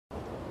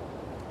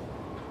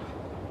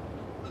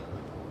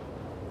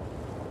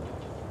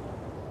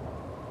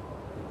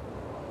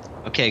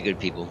Okay, good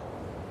people.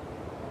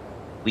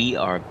 We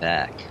are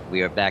back.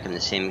 We are back in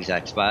the same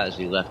exact spot as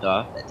we left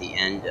off at the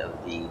end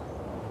of the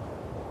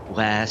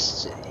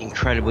last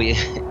incredibly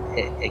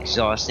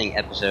exhausting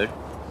episode.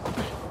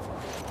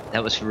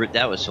 That was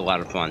a lot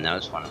of fun. That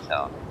was fun as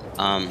hell.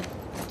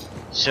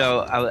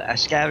 So I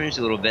scavenged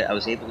a little bit. I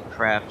was able to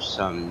craft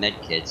some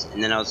med kits,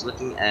 and then I was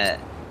looking at.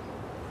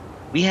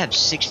 We have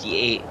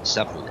 68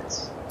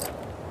 supplements.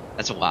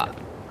 That's a lot.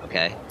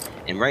 Okay,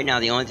 and right now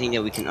the only thing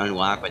that we can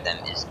unlock with them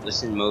is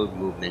listen mode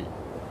movement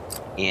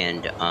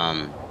and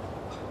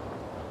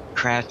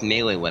craft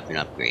melee weapon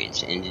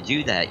upgrades. And to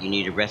do that, you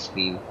need a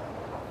recipe. The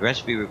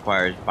recipe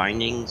requires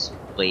bindings,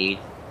 blade,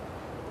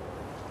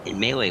 and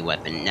melee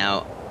weapon.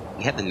 Now,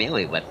 we have the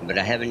melee weapon, but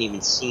I haven't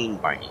even seen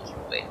bindings or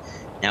blade.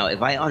 Now,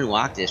 if I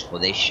unlock this, will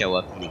they show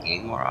up in the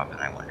game more often,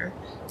 I wonder?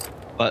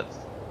 But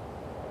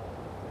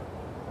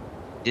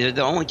they're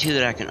the only two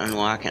that I can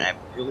unlock, and I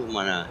really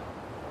want to...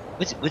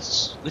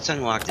 Let's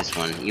unlock this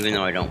one, even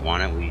though I don't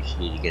want it. We just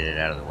need to get it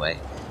out of the way.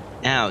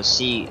 Now,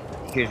 see,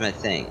 here's my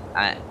thing.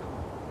 I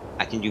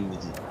can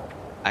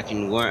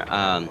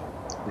learn,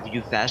 we can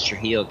do faster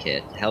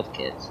health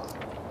kits,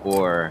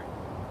 or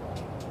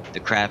the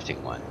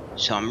crafting one.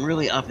 So I'm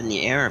really up in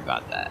the air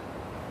about that.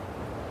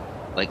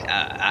 Like,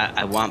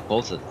 I want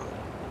both of them,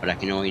 but I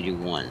can only do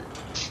one.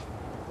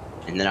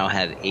 And then I'll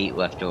have 8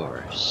 left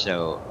over,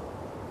 so...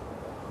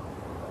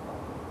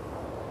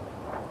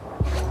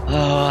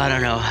 Oh, I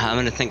don't know. I'm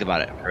gonna think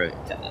about it.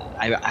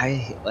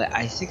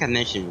 I think I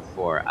mentioned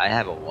before, I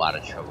have a lot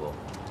of trouble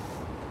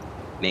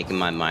making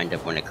my mind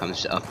up when it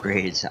comes to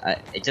upgrades.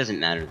 It doesn't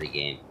matter the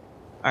game.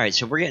 Alright,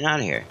 so we're getting out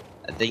of here.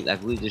 I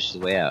believe this is the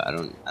way out. I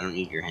don't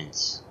need your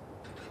hints.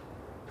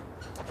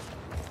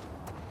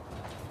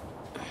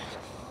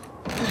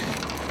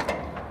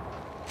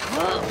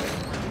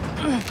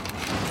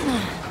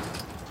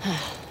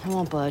 I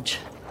won't budge.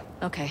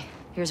 Okay,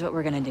 here's what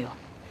we're gonna do.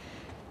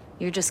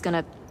 You're just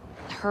gonna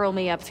hurl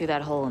me up through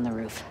that hole in the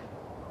roof.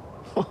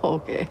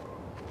 Okay.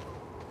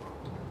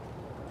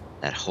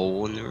 That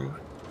hole in the roof?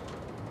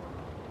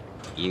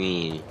 You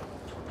mean...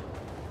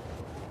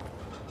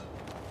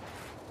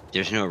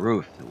 There's no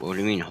roof. What do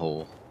you mean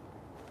hole?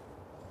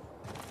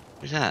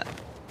 What's that?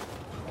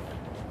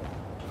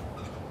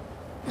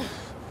 Is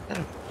that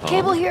a ball?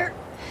 Cable here!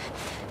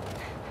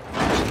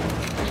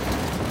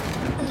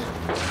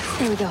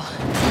 There we go.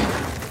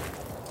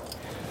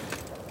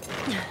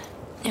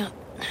 Yeah.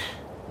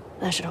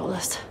 That should hold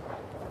us.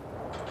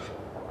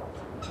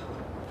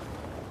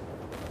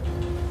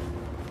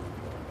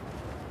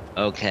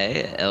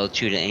 Okay, L2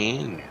 to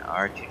aim,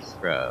 R2 to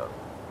throw.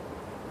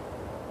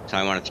 So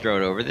I want to throw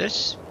it over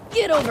this?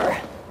 Get over!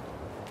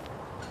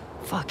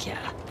 Fuck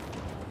yeah.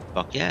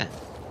 Fuck yeah.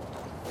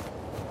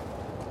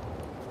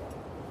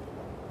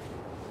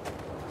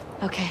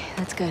 Okay,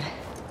 that's good.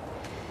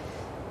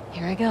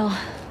 Here I go.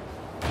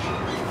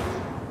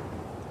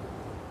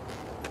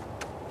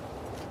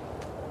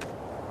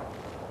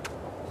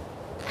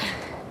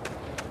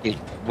 Dude,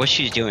 what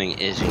she's doing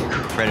is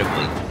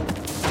incredibly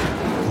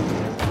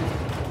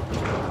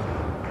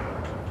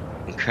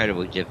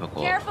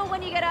difficult. Careful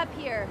when you get up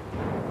here.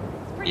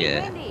 It's pretty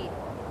windy.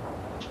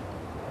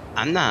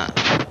 I'm not...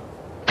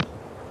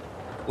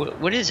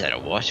 What is that, a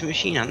washing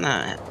machine? I'm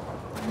not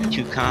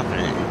too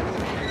confident.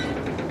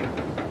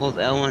 Hold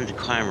L1 to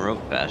climb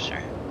rope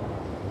faster.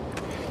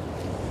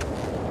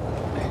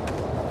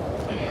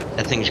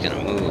 That thing's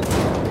gonna move.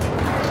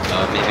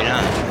 Oh, maybe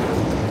not.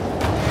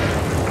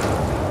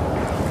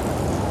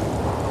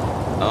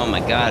 Oh my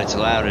god, it's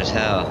loud as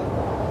hell.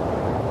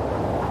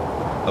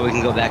 Oh, we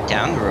can go back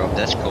down the rope,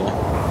 that's cool.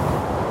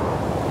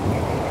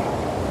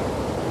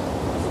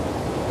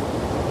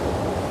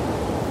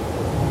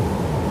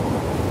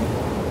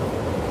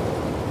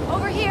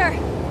 Over here.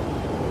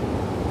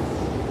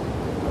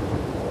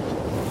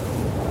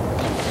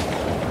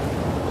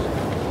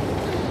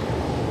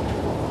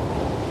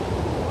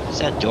 What's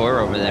that door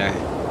over there?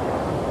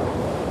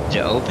 Is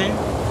it open?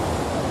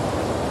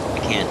 I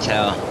can't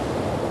tell.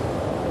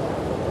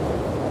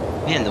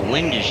 Man, the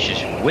wind is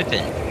just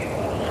whipping.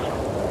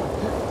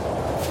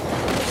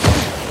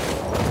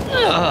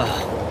 Ugh.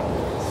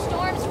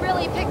 Storm's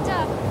really picked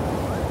up.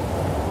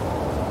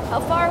 How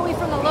far are we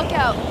from the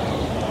lookout?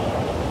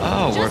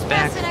 Oh, Just we're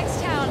back. past the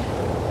next town.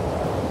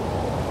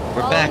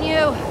 We're Following back.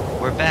 you.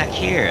 We're back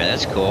here.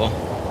 That's cool.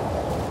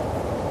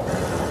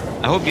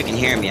 I hope you can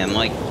hear me. I'm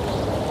like...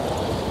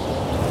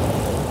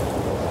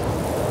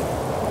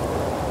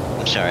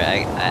 I'm sorry.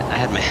 I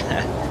had my...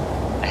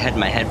 I had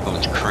my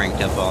headphones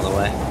cranked up all the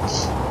way.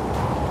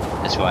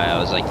 That's why I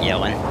was like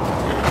yelling.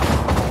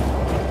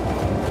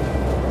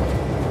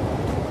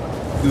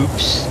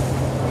 Oops.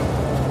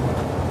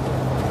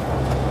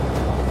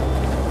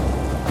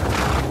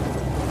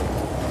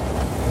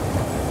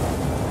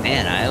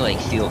 Man, I like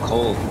feel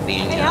cold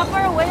being Hey, how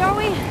far away are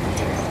we?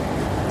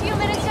 Few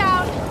minutes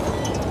out.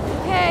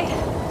 Okay.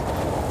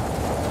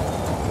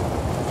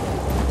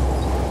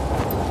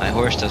 My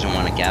horse doesn't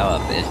want to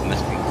gallop. It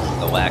must be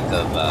the lack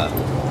of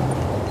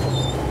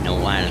no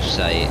line of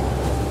sight.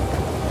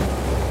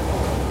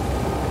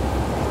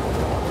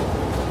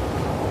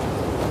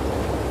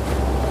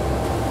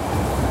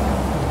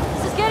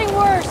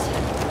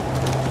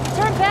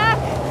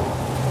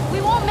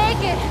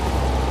 make it.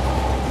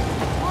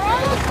 We're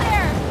almost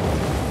there.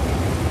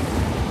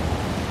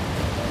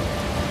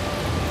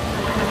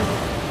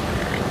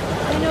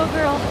 I know,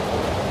 girl.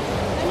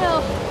 I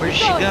know. Where did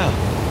Keep she going. go?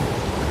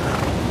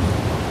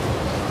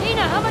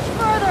 Dina, how much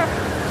further?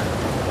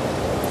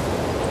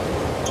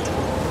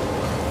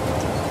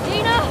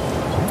 Dina?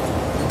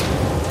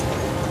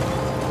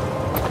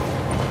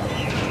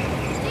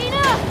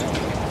 Dina!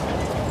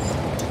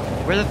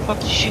 Where the fuck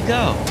did she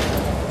go?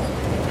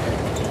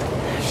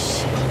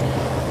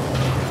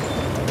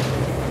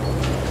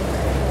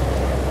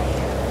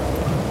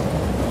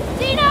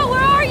 Dina,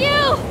 where are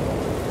you?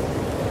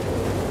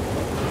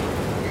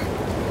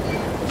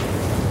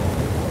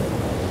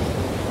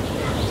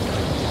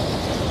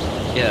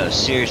 Yo,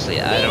 seriously,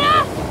 I Dina!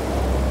 don't.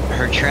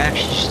 Her tracks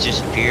just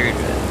disappeared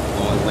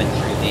when we went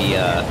through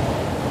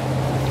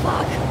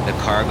Fuck. the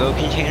cargo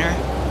container.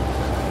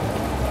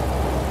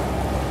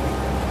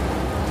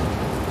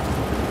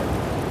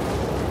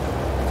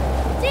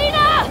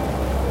 Dina!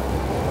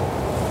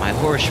 My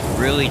horse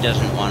really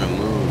doesn't want to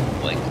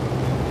move like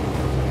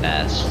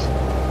fast.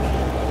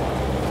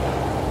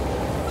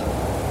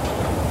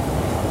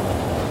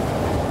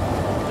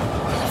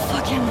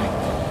 Fuck him.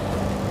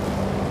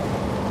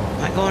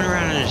 Am I going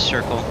around in a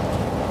circle?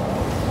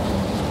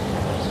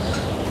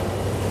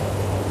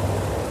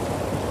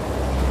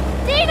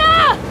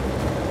 Dina!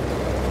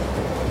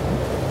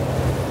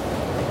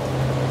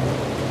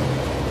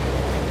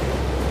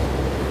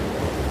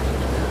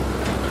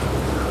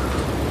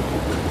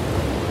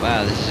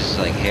 Wow, this is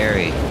like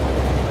hairy.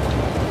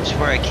 This is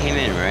where I came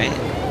in, right?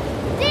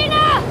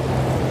 Dina!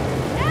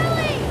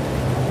 Ellie!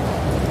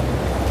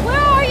 Where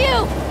are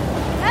you?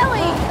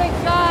 Ellie! Thank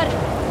God.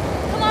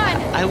 Come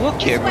on. I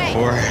looked here This way.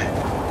 before.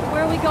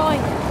 Where are we going?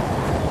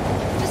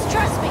 Just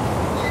trust me.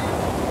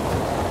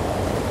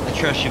 I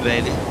trust you,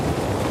 baby.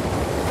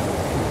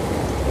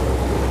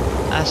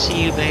 I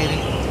see you, baby.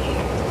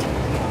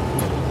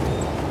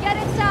 Get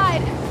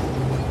inside.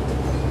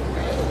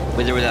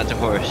 With or without the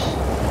horse.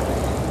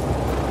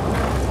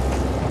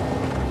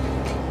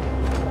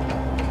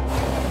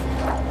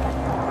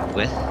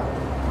 With?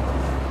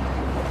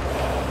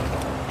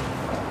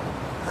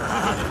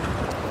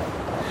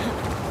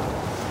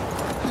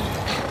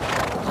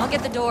 I'll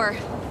get the door.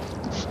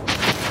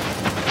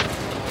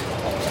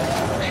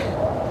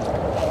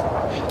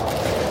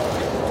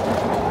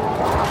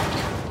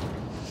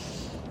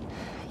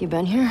 You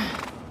been here?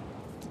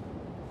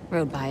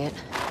 Rode by it.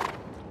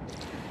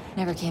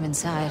 Never came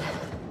inside.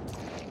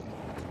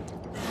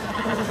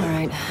 All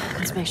right,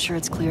 let's make sure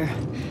it's clear.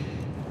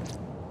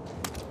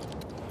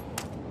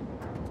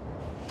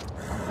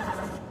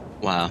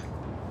 Wow.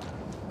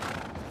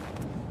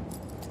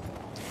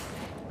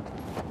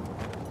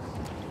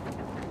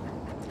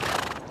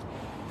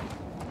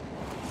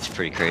 It's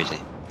pretty crazy.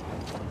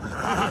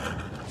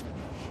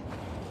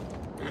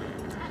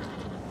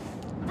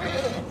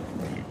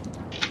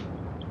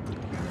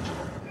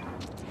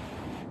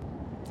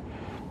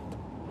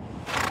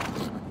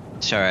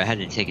 Sorry, I had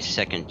to take a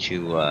second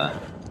to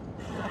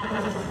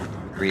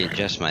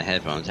readjust my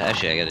headphones.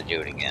 Actually, I gotta do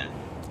it again.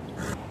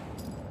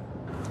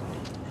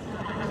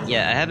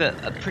 Yeah, I have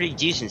a pretty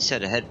decent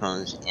set of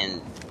headphones,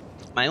 and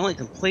my only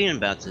complaint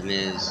about them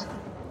is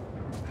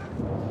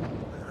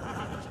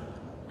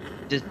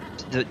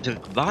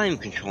the volume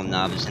control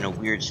knob is in a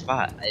weird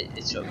spot.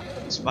 It's a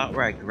spot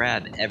where I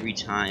grab every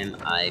time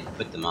I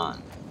put them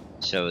on.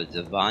 So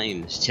the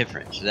volume is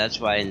different. So that's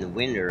why in the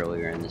wind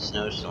earlier in the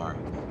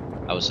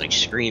snowstorm, I was like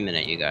screaming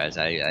at you guys.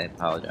 I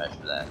apologize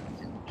for that.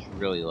 It's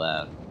really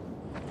loud.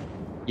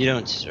 You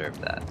don't deserve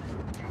that.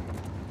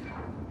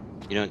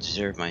 You don't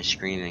deserve my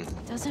screaming.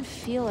 Doesn't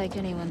feel like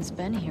anyone's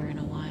been here in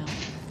a while.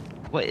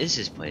 What is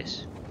this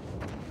place?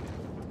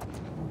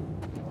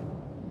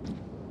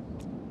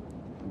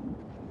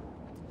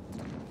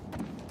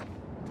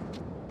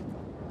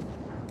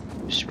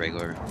 Just a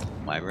regular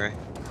library?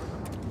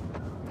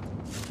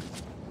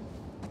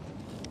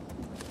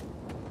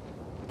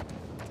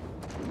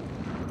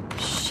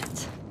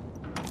 Shit.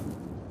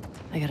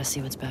 I gotta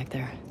see what's back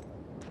there.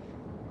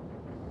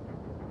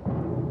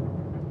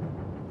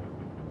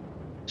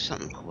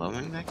 Something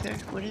glowing back there?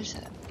 What is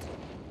that?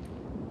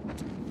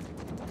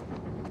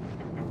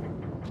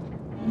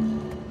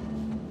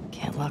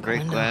 Can't lock Break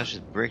window. glass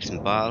with bricks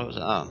and bottles?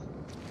 Oh.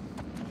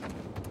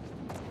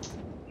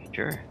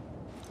 Sure.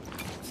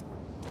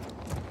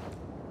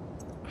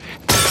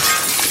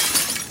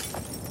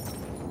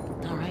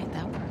 All right,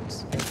 that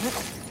works.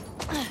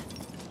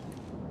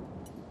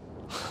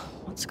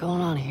 What's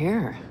going on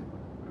here?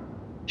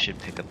 Should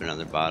pick up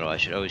another bottle. I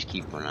should always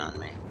keep one on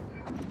me.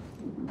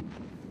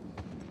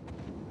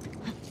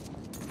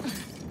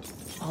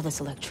 All this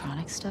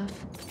electronic stuff?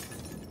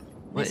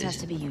 What This has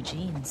is to be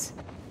Eugene's.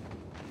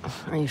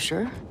 Are you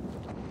sure?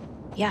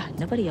 Yeah,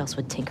 nobody else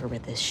would tinker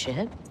with this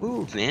shit.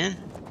 Move, man.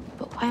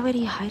 But why would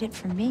he hide it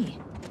from me?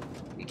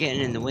 You're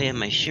getting in the way of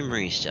my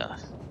shimmery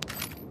stuff.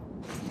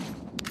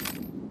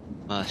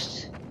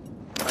 Must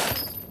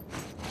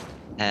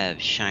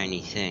have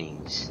shiny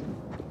things.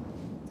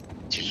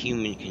 It's a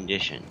human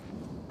condition.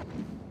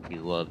 He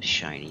loves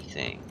shiny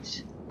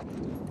things.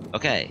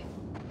 Okay,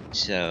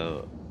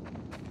 so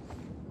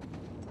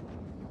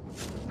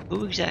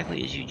who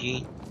exactly is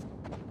Eugene?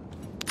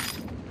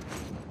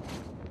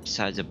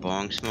 Besides a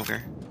bong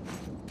smoker?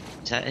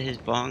 Is that his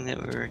bong that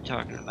we were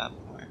talking about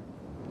before?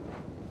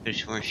 I could have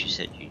sworn she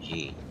said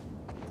Eugene.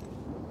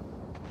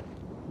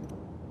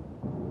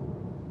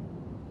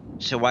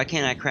 So why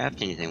can't I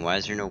craft anything? Why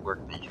is there no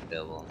workbench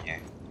available in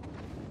here?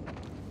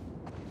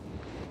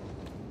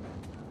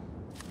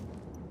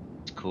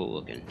 It's cool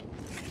looking.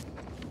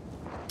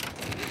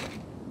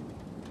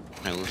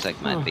 It looks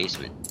like my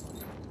basement.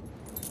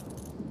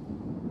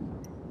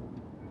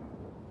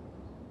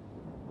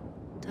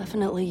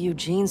 Definitely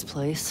Eugene's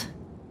place.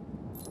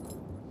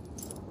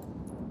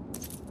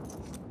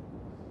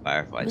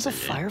 Firefly. There's a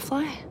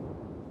firefly?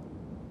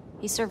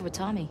 He served with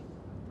Tommy.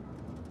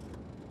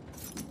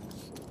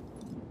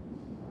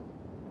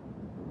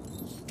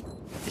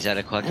 Is that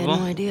a I collectible? had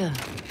no idea.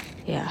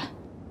 Yeah.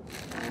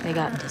 They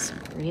got into some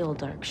real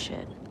dark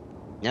shit.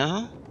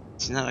 No?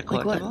 It's not a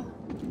Like what? collectible?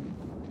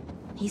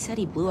 He said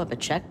he blew up a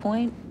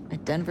checkpoint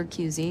at Denver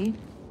QZ,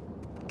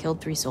 killed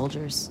 3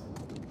 soldiers,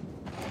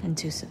 and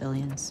 2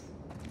 civilians.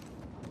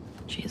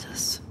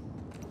 Jesus.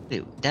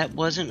 Wait, that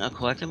wasn't a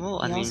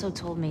collectible? He also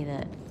told me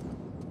that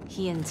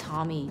he and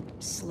Tommy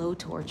slow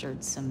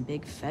tortured some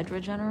big Fedra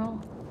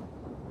general.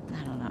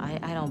 I don't know.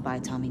 I don't buy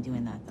Tommy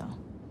doing that, though.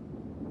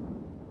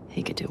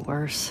 He could do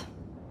worse.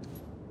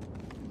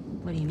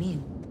 What do you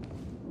mean?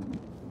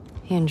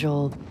 He and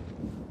Joel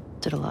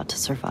did a lot to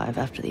survive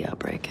after the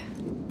outbreak.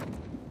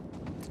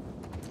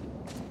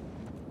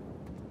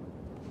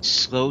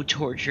 Slow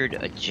tortured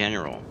a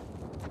general.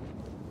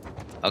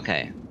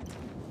 Okay.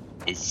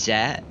 Is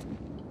that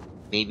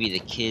maybe the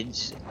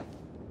kids?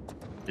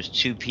 There's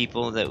 2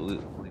 people that we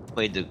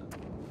played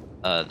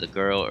the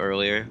girl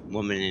earlier,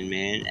 woman and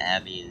man,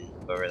 Abby and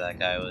whoever that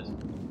guy was.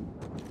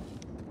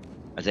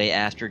 Are they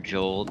after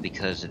Joel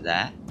because of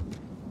that?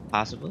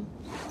 Possibly?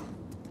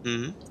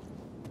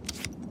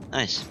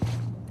 Nice.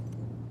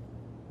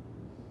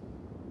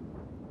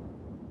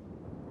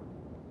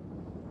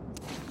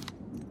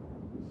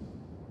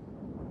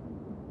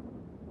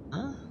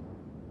 Huh?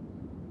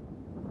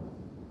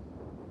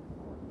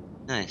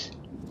 Nice.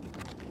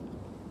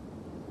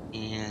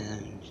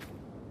 And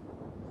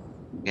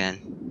again,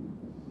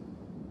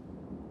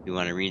 you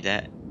want to read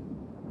that?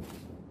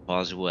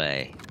 Pause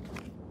away.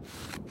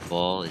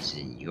 Ball is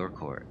in your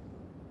court.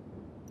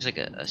 There's like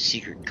a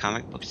secret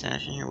comic book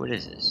stash in here. What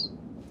is this?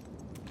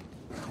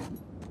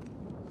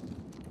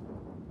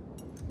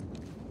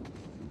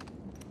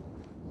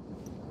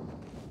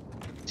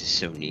 This is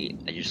so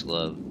neat. I just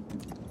love.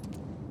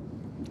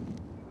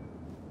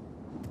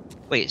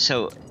 Wait,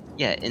 so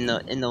yeah, in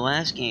the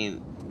last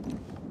game,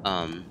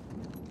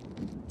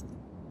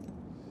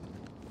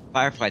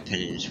 Firefly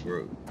pendants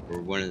were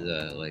one of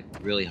the like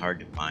really hard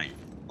to find.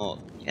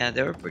 Well, yeah,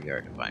 they were pretty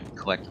hard to find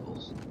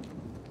collectibles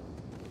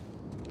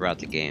throughout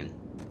the game.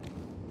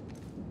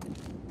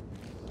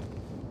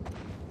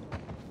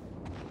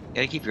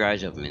 Gotta keep your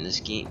eyes open in this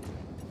game.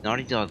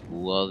 Naughty Dog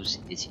loves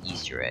its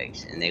Easter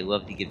eggs, and they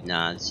love to give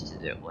nods to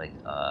their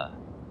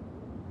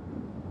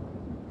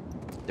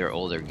their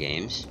older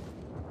games.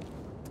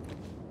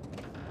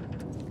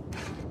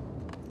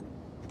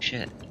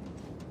 Shit.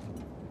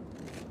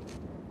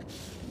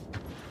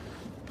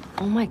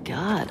 Oh my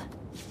god.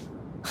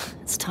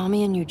 It's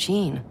Tommy and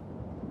Eugene.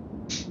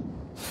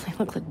 They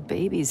look like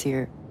babies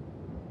here.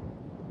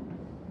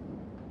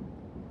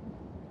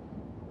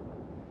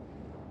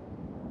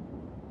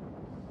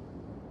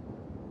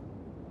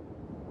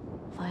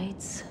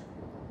 Lights,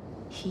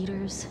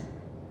 heaters.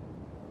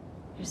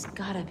 There's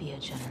gotta be a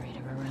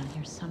generator around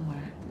here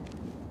somewhere.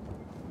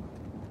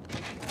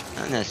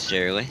 Not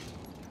necessarily.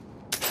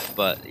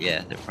 But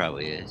yeah, there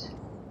probably is.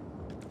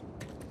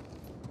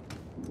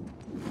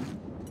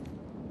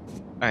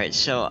 Alright,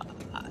 so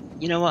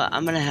you know what?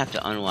 I'm gonna have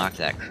to unlock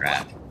that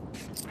crap.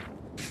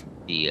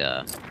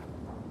 The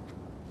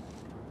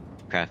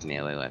craft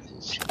melee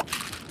weapons.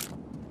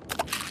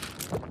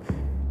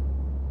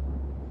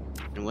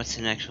 And what's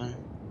the next one?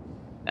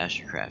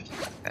 Mastercraft.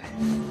 Okay.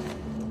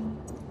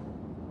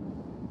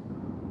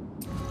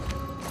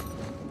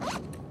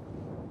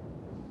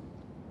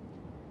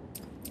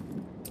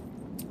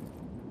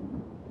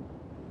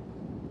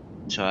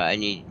 So I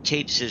need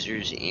tape,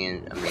 scissors,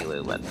 and a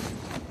melee weapon.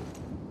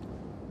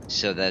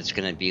 So that's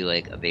gonna be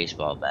like a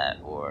baseball bat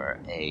or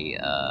a,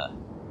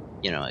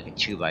 you know, like a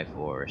 2x4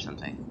 or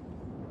something.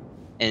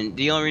 And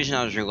the only reason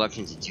I was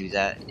reluctant to do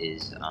that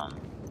is,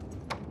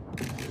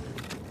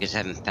 because I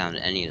haven't found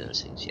any of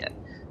those things yet.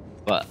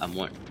 But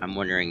I'm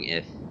wondering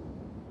if,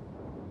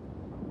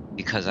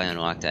 because I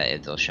unlocked that,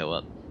 if they'll show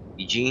up.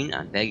 Eugene,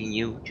 I'm begging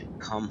you to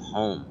come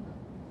home.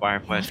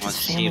 Fireflies want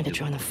to family save to the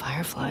join the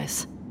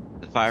Fireflies.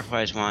 The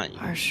Fireflies want.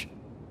 Harsh.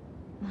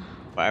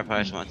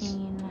 Fireflies want.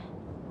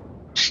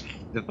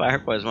 The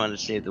Fireflies want to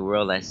save the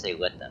world. I say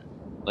let them.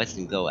 Let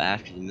them go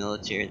after the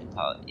military, the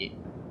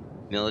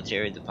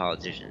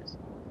politicians.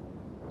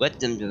 Let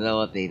them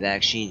develop a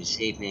vaccine to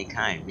save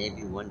mankind.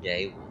 Maybe one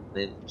day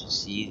we'll live to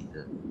see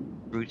the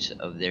fruits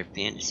of their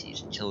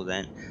fantasies. Until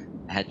then,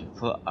 I had to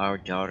put our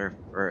daughter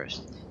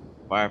first.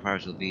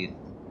 Fireflies will be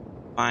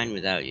fine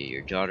without you.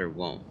 Your daughter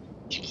won't.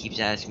 She keeps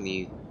asking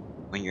me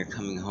when you're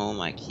coming home.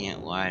 I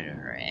can't lie to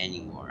her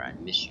anymore. I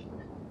miss you.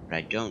 But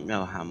I don't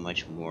know how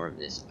much more of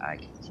this I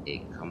can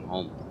take. Come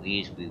home,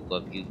 please. We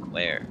love you,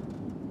 Claire.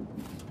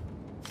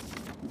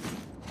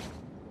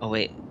 Oh,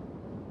 wait.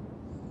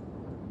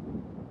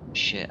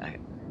 Shit, I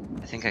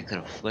think I could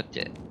have flipped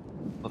it.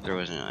 Hope there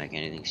wasn't like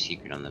anything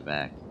secret on the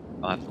back.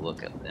 I'll have to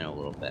look at in a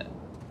little bit.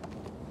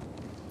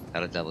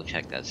 Gotta double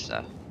check that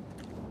stuff.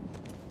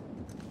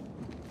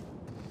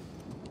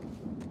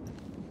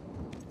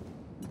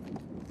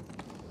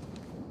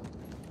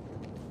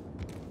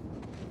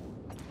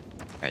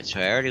 Alright,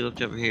 so I already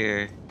looked over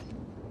here.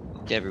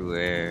 Looked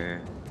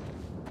everywhere.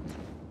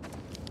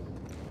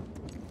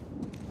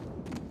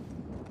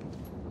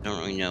 Don't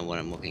really know what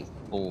I'm looking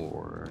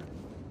for.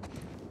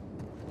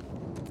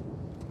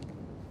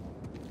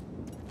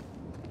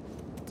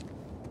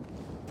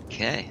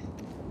 Okay,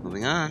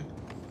 moving on.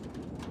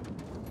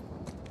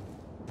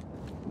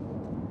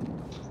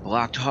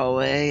 Blocked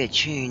hallway, a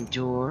chain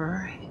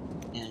door,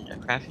 and a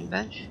crafting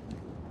bench?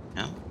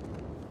 No?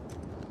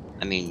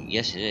 I mean,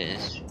 yes it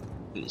is.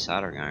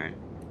 Soldering iron.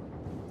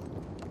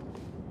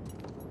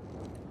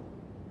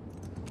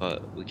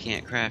 But we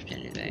can't craft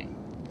anything.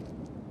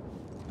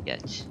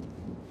 Yet.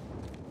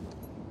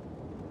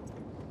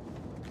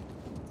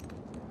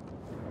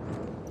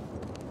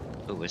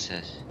 Oh, what's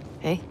this?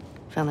 Hey,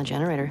 found the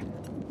generator.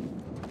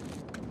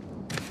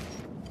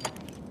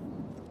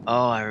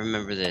 Oh, I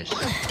remember this.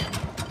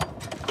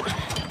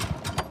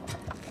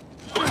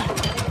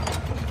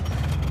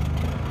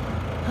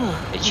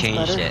 They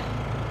changed it.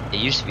 It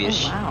used to be a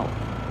wow.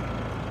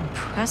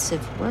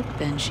 Impressive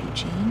workbench,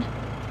 Eugene.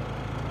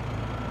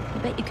 I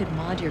bet you could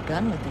mod your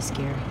gun with this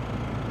gear.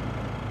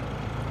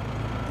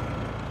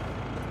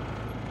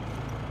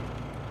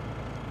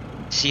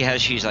 See how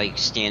she's like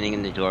standing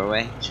in the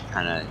doorway? To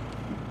kind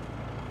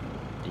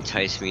of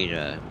entice me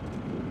to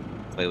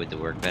play with the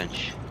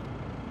workbench.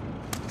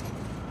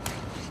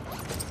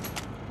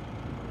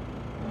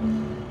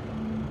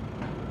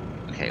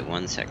 Okay,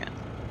 1 second.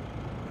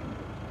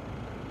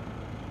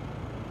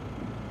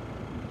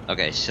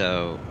 Okay,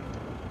 so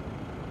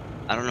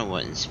I don't know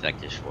what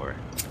inspect is for.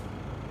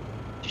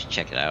 Just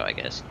check it out, I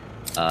guess.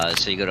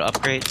 So you go to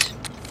upgrades,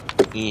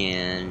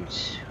 and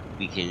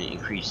we can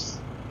increase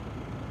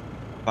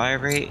fire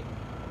rate,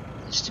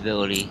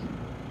 stability,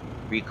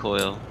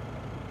 recoil.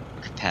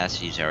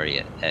 Capacity is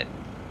already at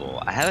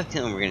full. I have a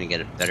feeling we're gonna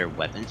get a better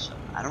weapon, so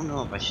I don't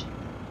know if I should.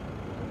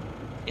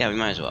 Yeah, we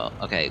might as well.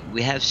 Okay,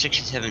 we have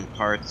 67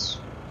 parts.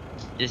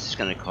 This is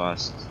gonna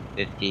cost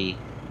 50.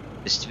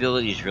 The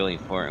stability is really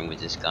important with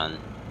this gun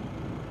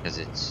because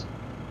it's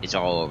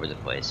all over the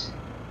place.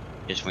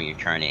 Just when you're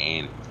trying to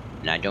aim,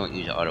 and I don't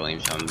use auto aim,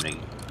 so I'm gonna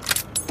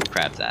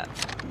craft that.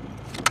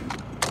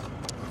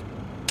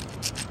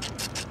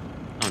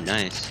 Oh,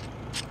 nice.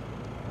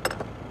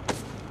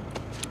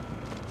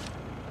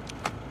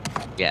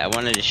 Yeah, I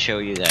wanted to show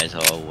you guys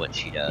all what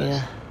she does.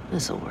 Yeah,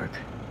 this'll work.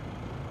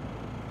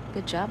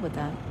 Good job with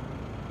that.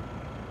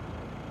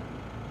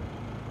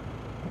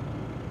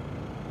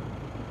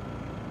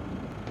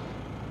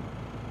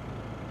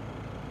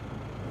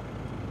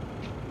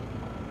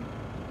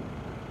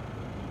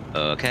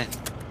 Okay.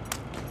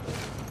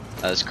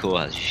 That's cool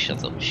how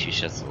she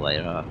shuts the light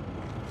off.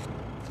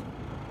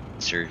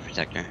 Surge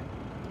protector.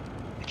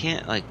 I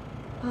can't like.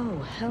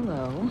 Oh,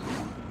 hello.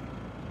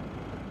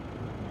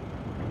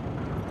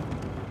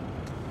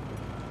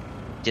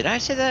 Did I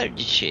say that or did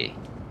she?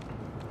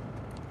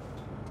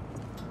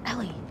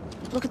 Ellie,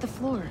 look at the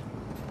floor.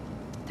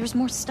 There's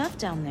more stuff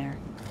down there.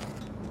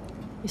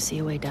 You see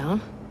a way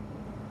down?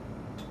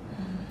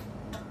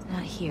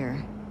 Not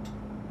here.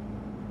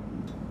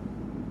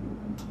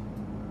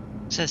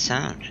 What's that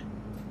sound?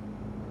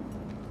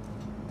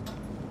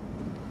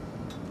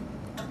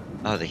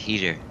 Oh, the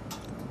heater.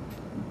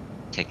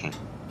 Ticking.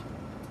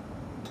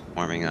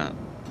 Warming up.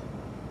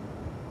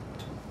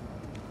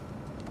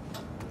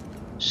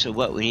 So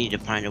what, we need to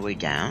find a way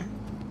down?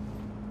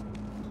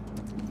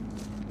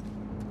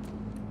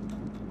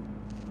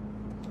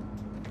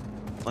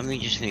 Let me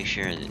just make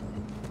sure that...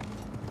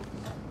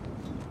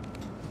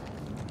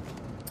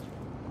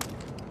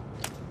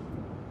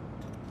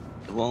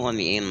 It won't let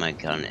me aim my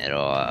gun at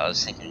all. I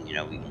was thinking, you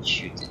know, we can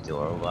shoot the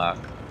door lock.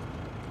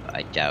 But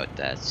I doubt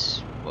that's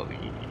what we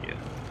need to do.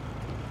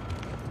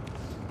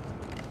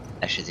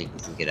 I actually think we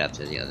can get up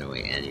to the other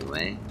way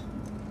anyway.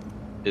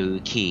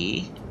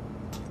 Okay.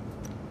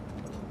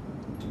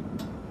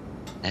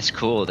 That's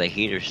cool, the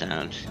heater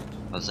sound.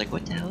 I was like,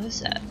 what the hell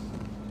is that?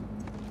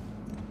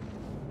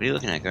 What are you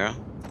looking at, girl?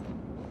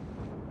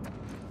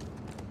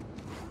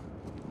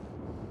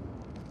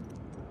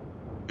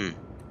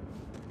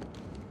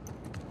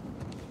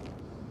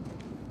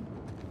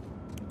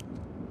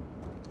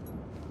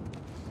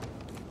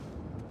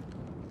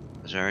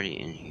 I was already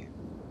in here.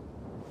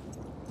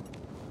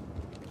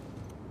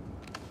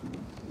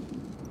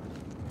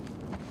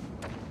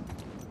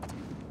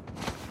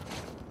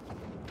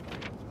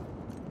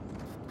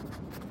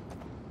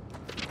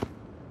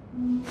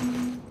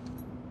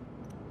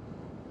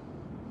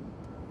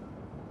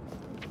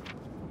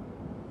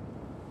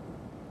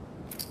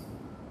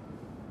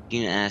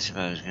 Gina asked if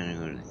I was gonna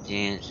go to the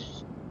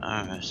dance.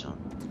 So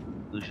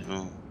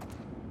delusional.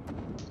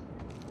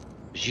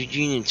 Was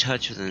Eugene in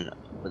touch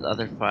with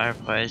other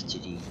fireflies?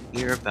 Did he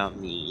hear about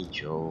me and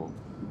Joel?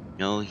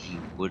 No, he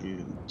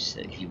wouldn't have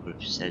said. He would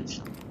have said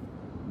something.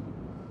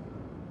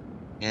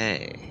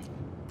 Okay.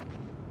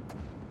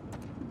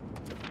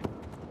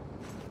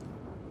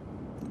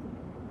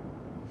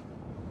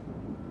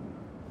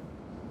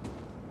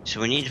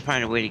 So we need to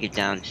find a way to get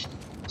down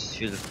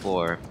through the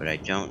floor, but I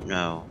don't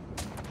know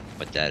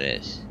what that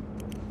is.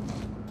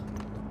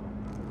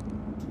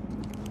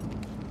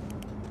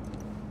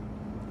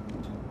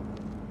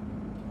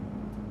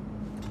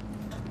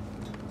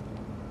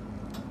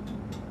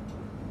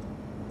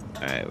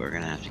 Alright, we're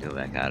gonna have to go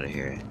back out of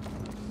here.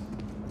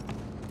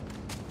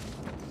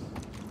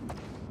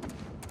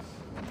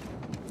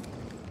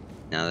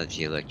 Now that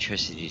the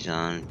electricity's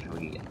on, can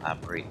we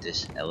operate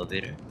this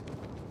elevator?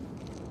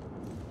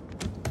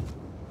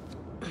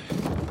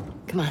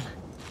 Come on.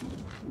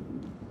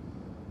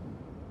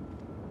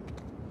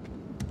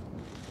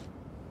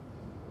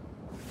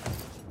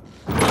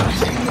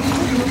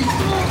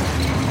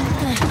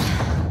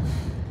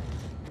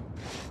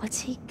 What's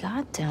he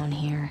got down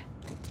here?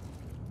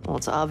 Well,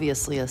 it's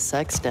obviously a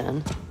sex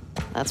den.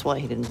 That's why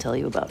he didn't tell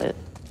you about it.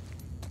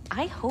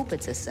 I hope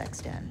it's a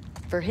sex den.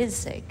 For his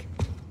sake.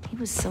 He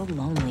was so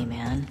lonely,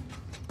 man.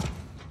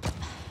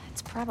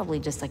 It's probably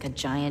just like a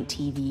giant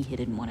TV he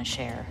didn't want to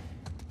share.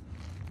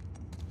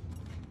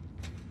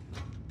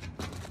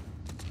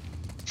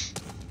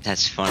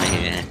 That's funny,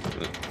 man.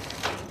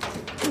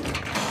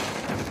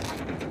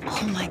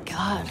 Oh my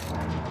god.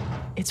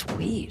 It's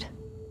weed.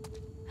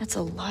 That's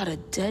a lot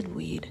of dead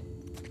weed.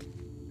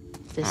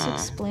 This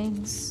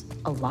explains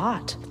a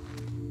lot.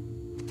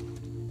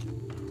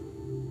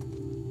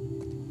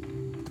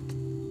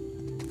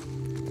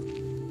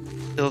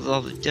 Killed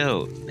all the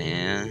dope,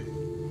 man.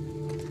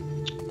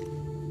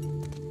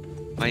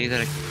 Why you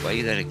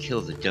gotta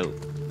kill the dope?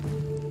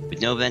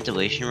 With no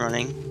ventilation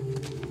running,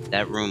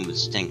 that room would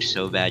stink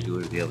so bad you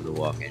wouldn't be able to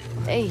walk in.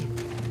 Hey,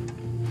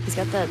 he's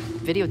got that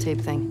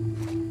videotape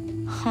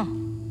thing. Huh.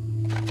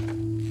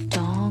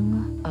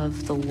 Dong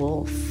of the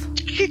Wolf.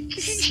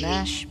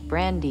 Smash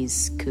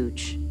Brandy's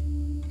cooch.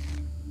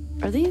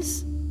 Are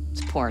these?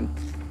 It's porn.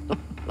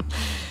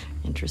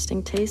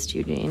 Interesting taste,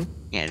 Eugene.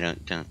 Yeah,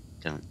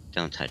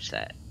 don't touch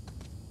that.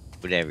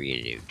 Whatever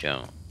you do,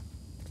 don't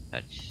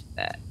touch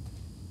that.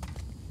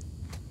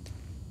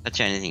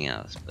 Touch anything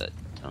else, but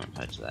don't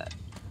touch that.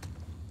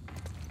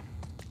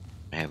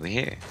 What have we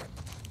here?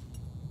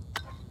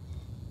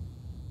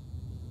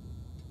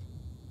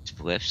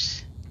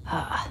 Spliffs.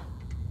 Ah.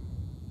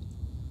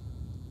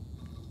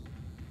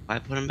 Why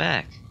put them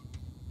back?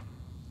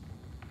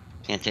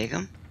 Can't take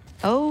them?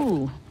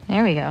 Oh,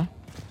 there we go.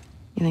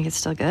 You think it's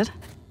still good?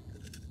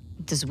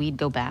 Does weed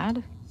go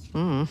bad?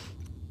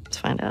 Let's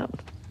find out.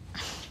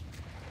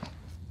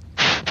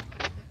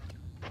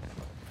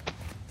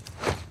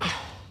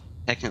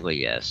 Technically,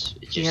 yes.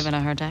 It's You just having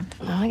a hard time?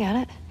 No, I got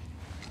it.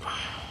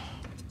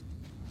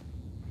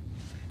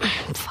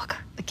 Fuck.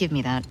 Give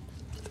me that.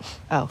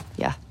 Oh,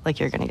 yeah, like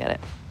you're gonna get it.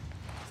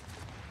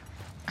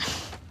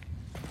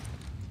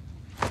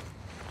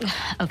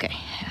 Okay.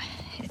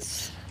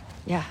 It's...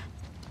 Yeah.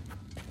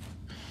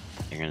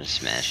 you're gonna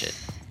smash it.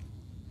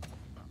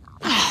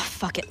 Oh,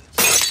 fuck it.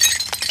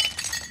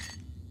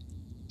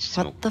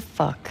 What the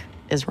fuck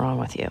is wrong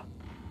with you?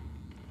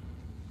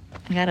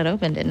 I got it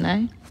open, didn't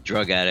I?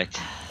 Drug addict.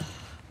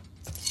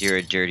 You're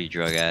a dirty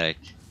drug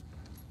addict.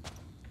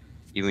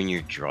 You and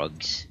your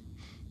drugs.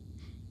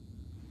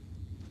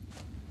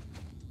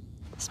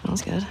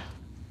 Smells good.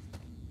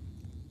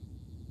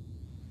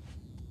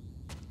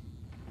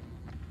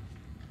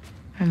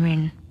 I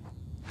mean...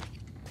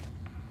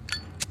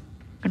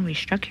 gonna be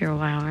stuck here a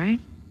while, right?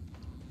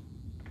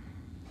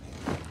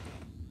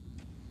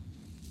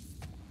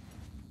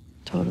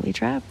 Totally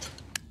trapped.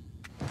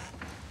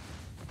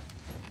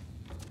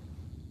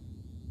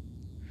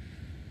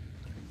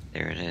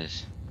 There it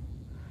is.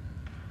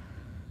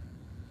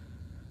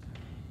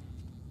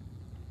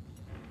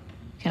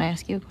 Can I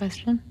ask you a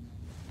question?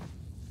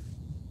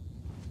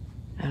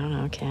 I don't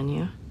know, can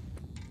you?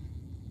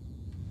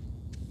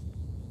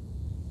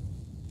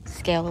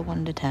 Scale of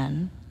 1 to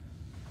 10.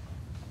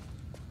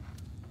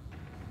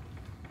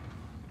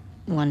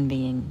 1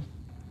 being,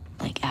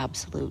 like,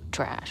 absolute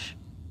trash.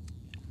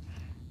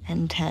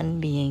 And 10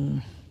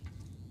 being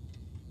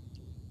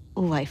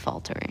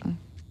life-altering.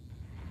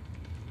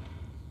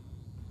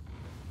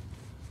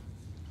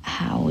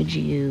 How would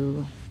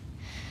you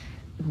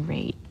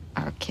rate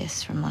our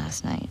kiss from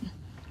last night?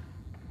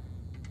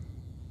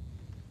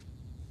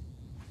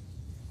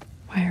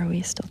 Why are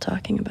we still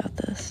talking about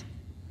this?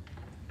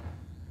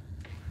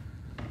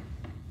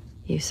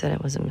 You said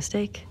it was a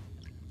mistake.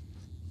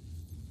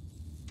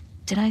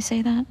 Did I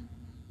say that?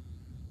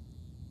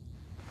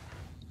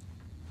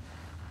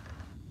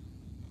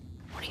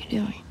 What are you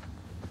doing?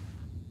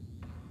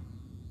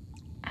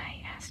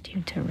 I asked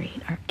you to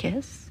rate our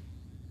kiss.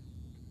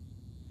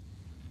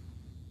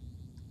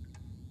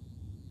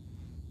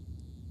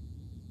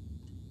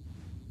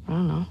 I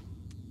don't know.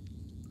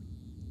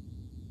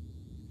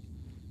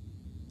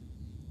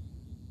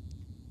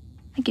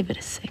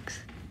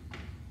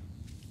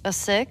 A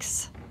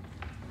 6?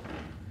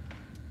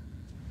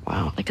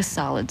 Wow. Like a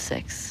solid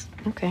 6.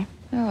 Okay.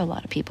 There are a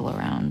lot of people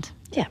around.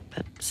 Yeah,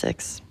 but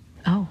 6.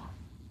 Oh,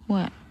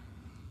 what?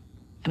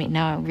 I mean,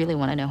 now I really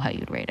want to know how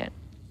you'd rate it.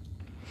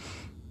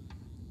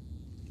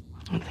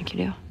 I don't think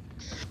you do.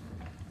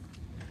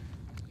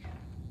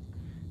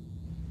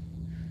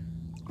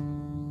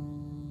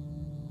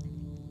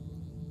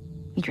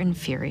 You're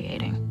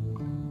infuriating.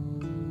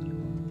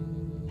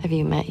 Have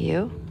you met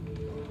you?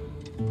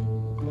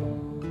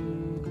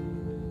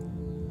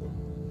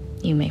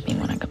 You make me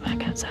want to go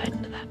back outside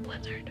into that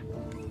blizzard.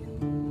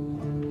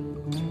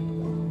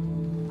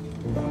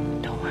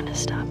 No one is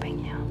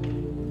stopping you.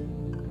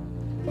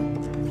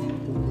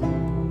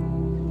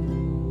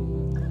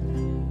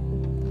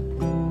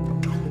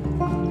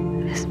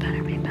 This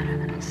better be better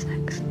than a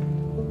 6.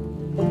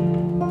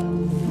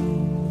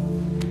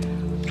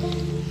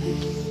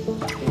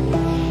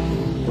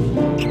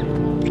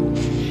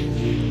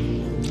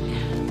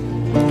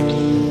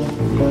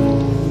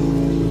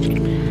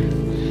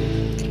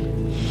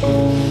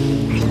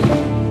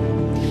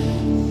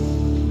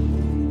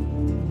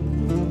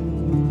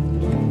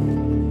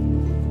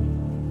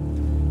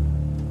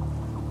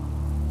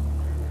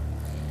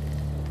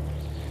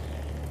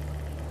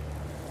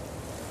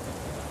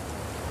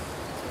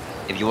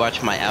 If you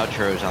watch my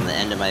outros on the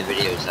end of my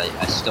videos,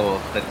 I stole a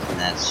clip from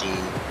that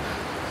scene.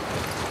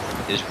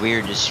 It was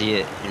weird to see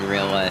it in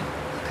real life.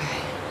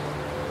 Okay.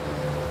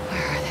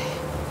 Where are they?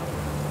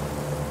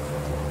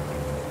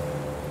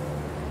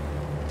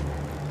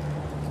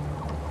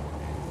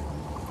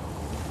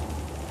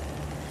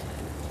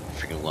 I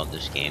freaking love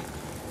this game.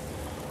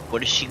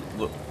 What is she?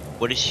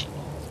 What is she?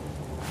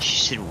 She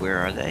said, "Where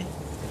are they?"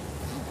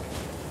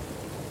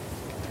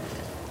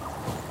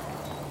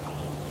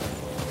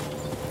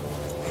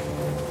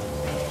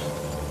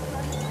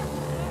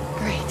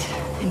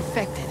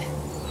 Infected.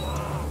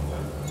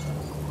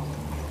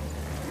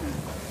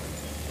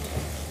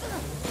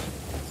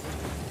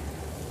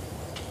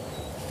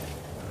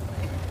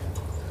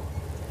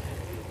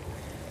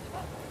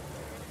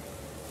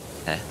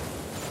 Okay.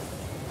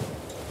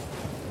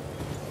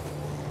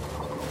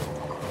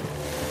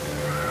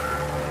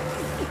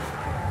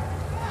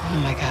 Oh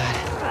my god.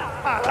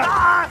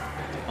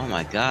 Oh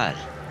my god.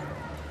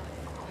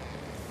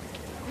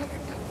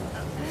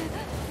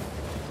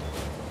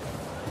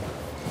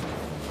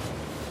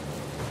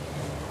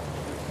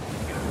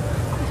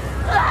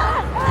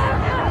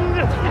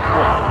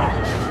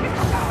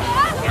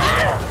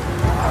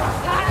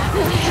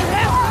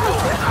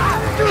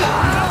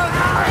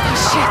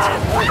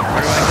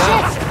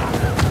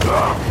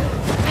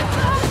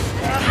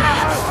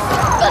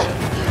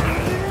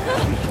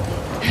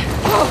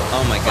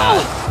 Oh my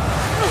god.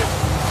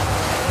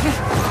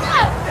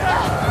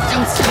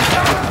 Don't stop.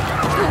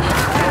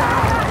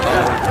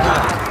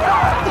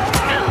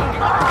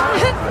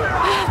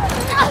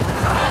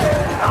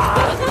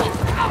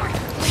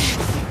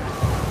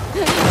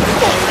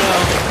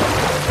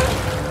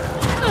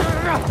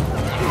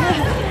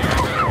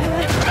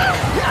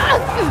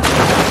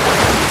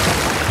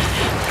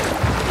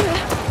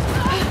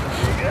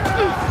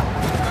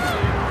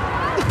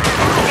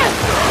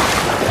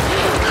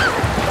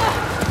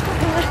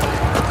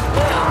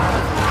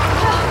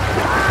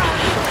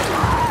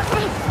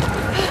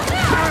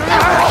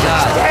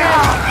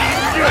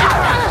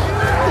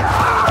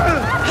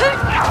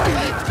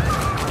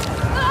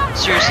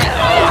 Seriously, oh,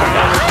 I don't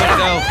know which way to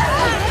go.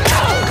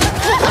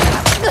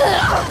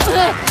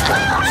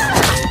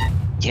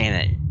 Damn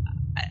it.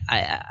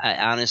 I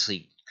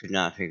honestly could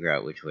not figure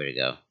out which way to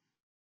go.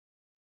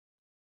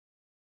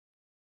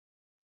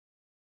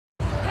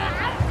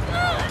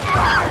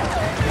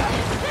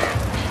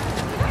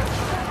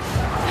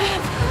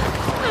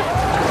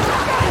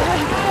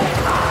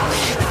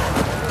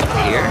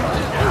 Here?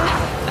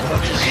 I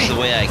thought this was the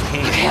way I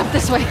came. Okay, up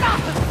this way.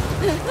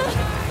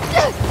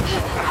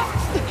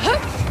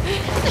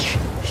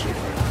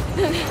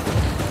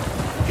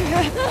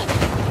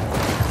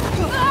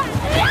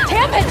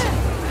 Damn it!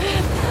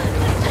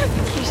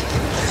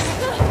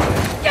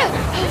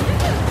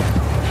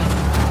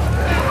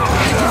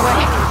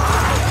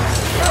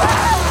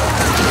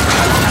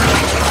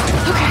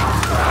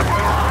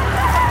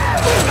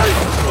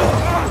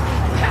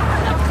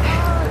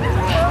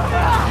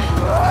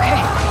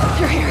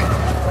 You're here.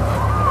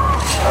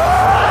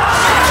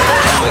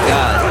 Oh my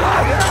god. Oh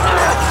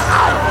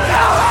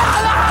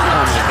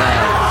my god. Oh my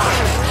god.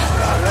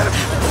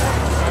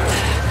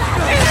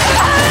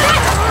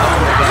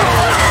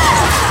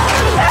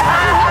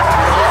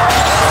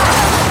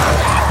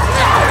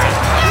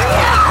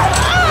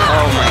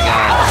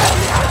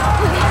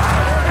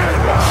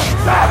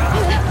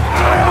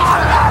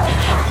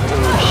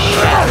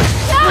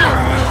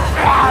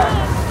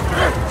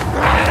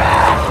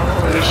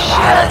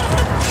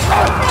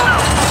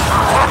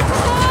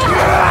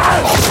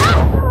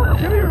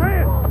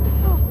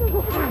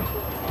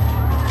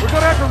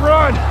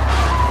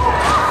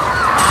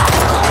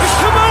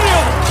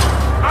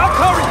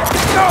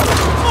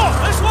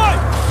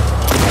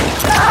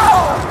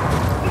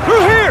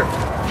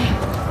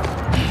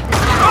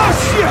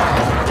 Shit!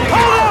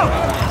 Hold up!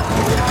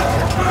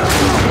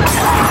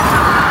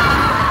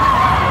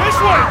 This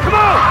way, come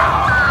on!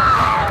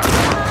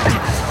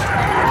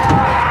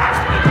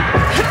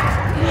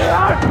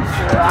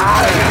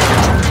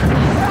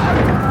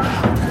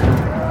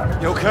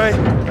 You okay?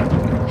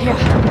 Yeah.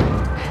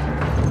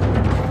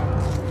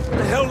 Where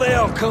the hell they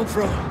all come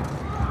from?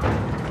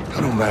 It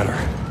don't matter.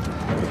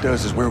 What it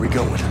does is where we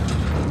going.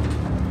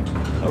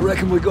 I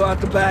reckon we go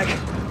out the back.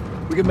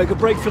 We can make a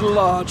break for the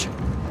lodge.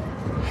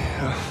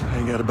 I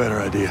ain't got a better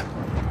idea.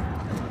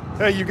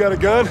 Hey, you got a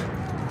gun?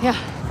 Yeah.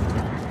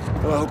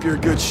 Well, I hope you're a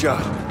good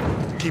shot.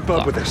 Keep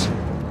up with us.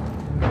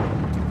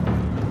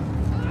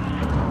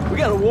 We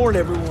gotta warn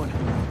everyone.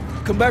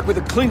 Come back with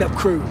a cleanup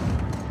crew.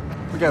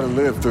 We gotta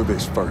live through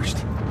this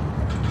first.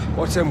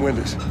 Watch them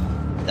windows.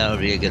 That would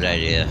be a good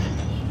idea.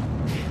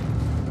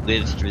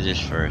 Live through this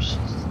first.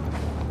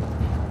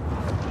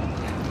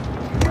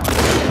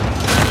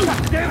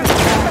 Damn it!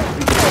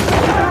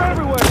 They're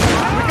everywhere!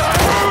 We gotta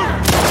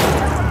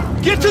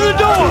move! Get to the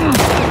door!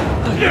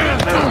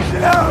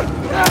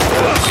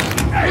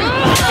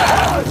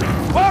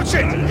 Watch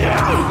it!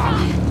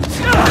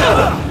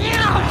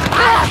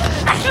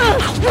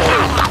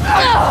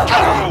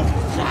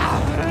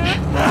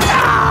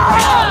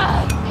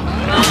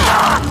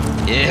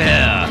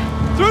 Yeah!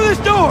 Through this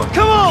door!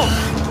 Come on!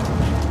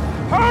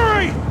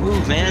 Hurry!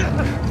 Move, man.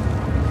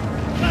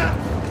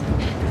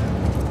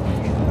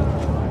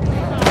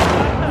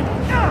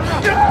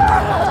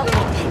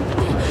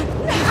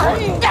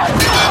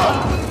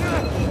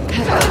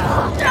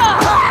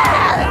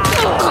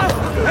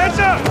 Heads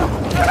up!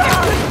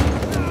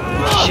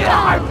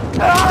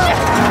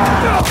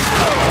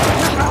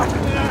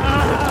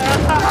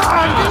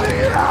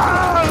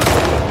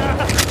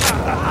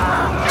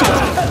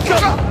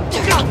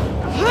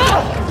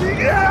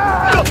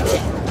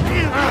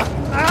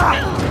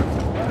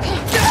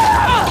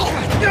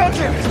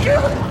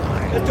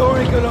 That door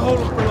ain't gonna hold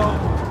us for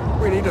long.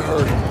 We need to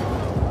hurry.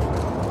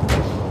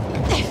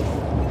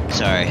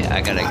 Sorry,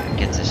 I gotta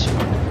get this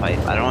pipe.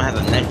 I don't have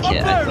a med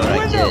kit. I Up there, thought the I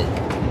window!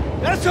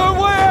 did. That's our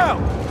way out!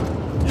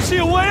 You see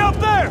a way up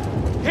there?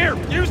 Here,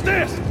 use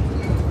this!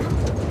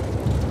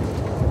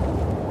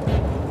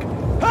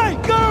 Hey,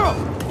 girl!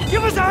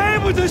 Give us a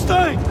hand with this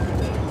thing!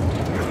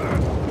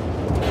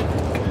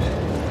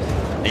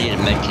 I need a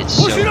med kit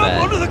so Push it up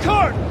bad. under the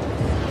cart!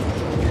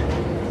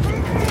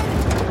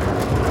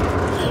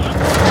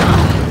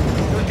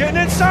 We're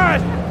getting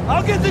inside!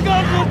 I'll get the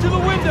gun to the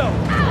window!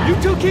 You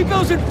two keep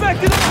those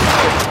infected up!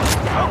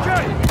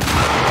 Okay!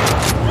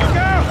 Look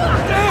out!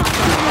 Damn!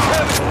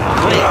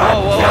 Wait,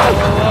 whoa, whoa, whoa,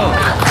 whoa, whoa.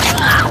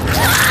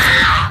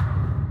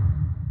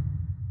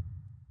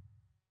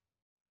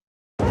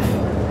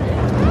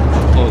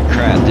 Oh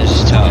crap, this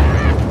is tough.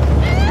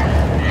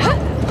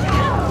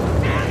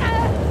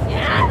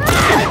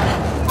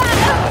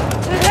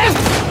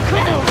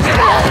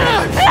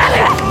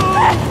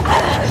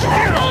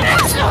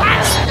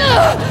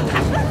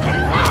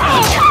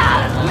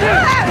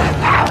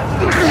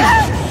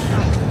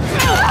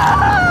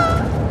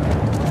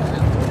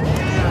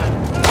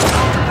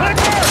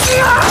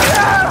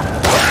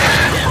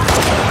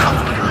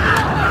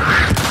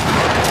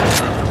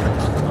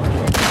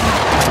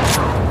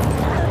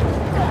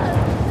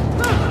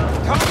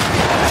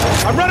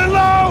 I'm running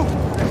low!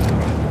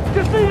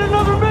 Just need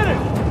another minute!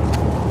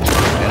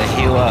 Gotta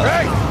heal up.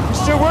 Hey, you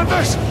still with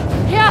us?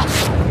 Yeah.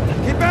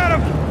 Keep at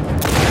him!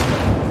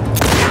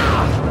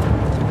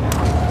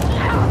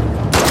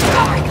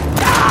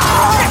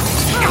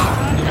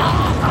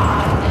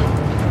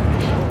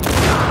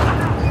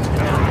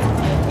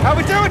 How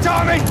we doing,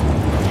 Tommy?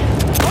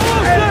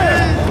 Almost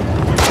there!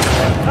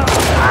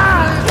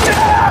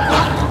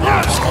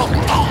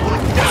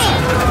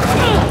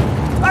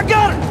 I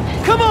got it!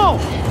 Come on!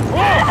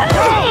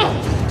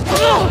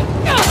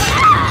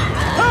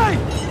 Hey!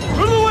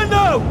 Through the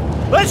window!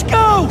 Let's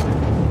go!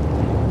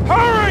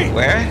 Hurry!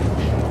 Where?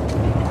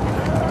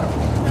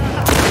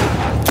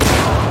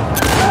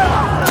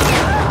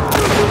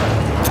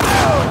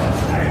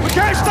 We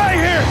can't stay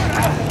here!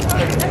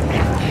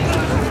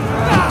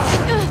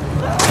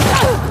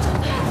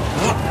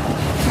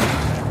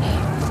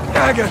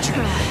 I got you.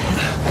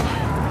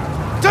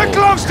 Get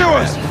close to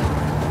us!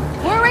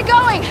 Where are we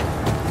going?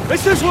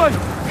 It's this way!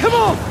 Come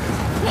on!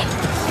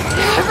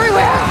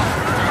 Everywhere.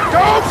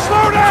 Don't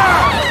slow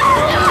down!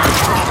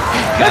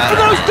 Head for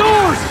those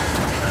doors!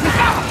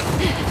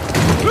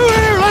 Through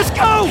here, let's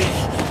go!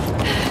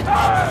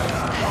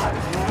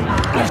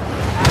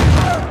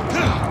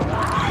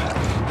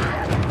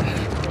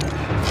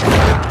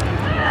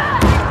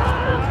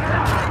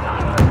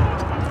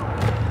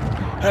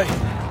 Hey,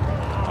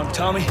 I'm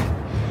Tommy.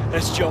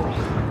 That's Joel.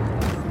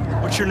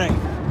 What's your name?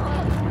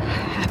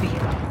 Abby.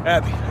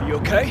 Abby, are you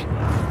okay?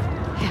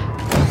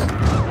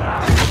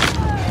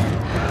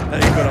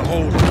 That ain't gonna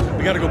hold.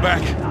 We gotta go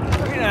back.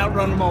 We can't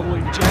outrun them all the way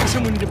to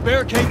Jackson. We need to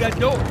barricade that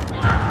door.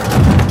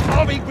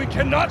 Tommy, we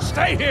cannot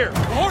stay here. The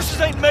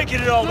horses ain't making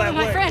it all that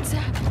My way. friends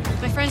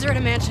are at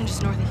a mansion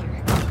just north of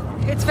here.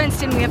 It's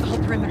fenced in. We have the whole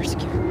perimeter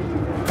secure.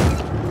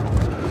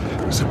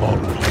 Zip all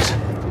over the place.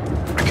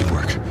 I can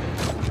work.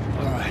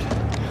 All right.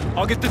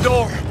 I'll get the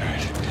door. All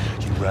right.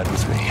 You ride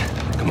with me.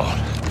 Come on.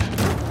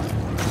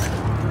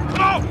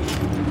 Come on!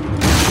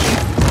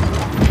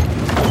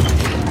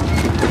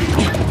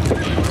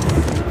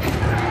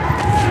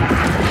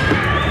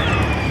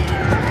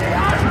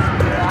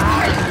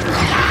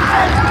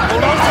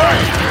 Hold on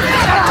tight!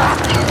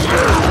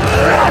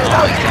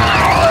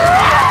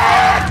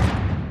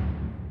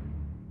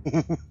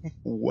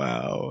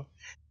 Wow.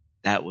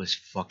 That was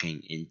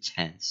fucking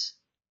intense.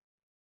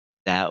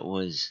 That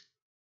was...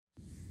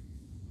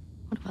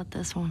 What about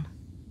this one?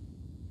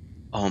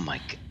 Oh my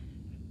god.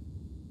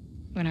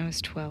 When I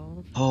was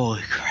 12,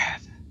 Holy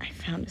crap. I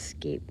found a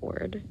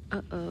skateboard.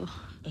 Uh-oh.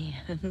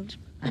 And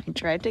I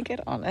tried to get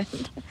on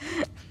it.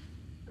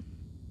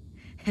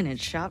 And it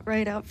shot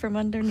right out from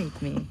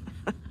underneath me.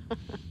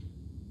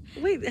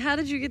 Wait, how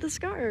did you get the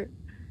scar?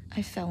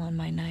 I fell on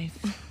my knife.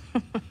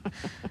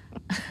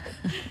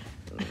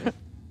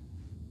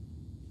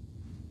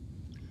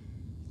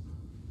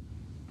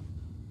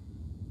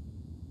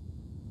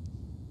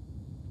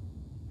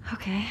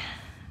 Okay.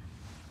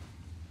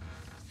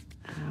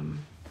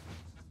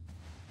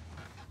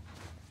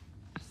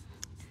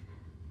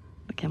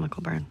 The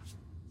chemical burn.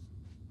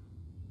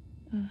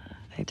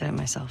 I did it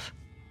myself.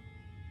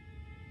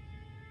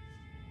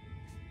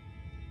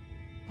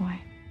 Why?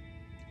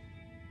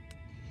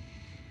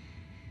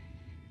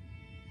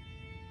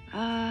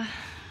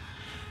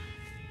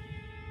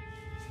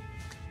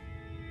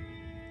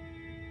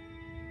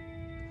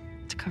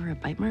 To cover a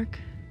bite mark.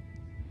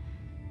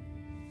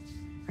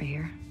 Right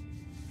here.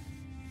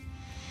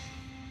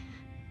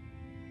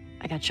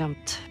 I got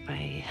jumped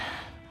by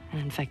an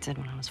infected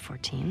when I was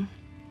 14.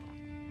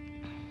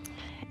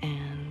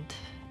 And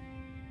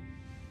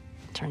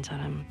it turns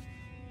out I'm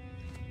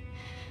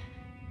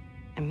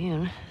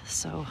immune,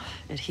 so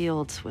it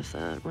healed with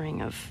a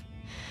ring of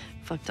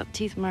fucked up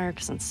teeth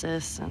marks and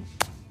cysts and...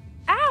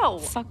 Ow!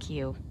 Fuck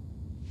you.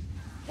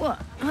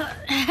 What?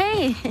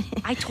 Hey!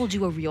 I told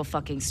you a real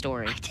fucking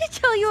story. I did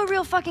tell you a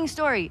real fucking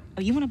story.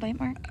 Oh, you want a bite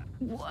mark?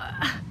 What?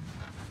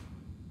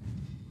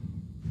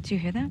 Do you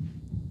hear that?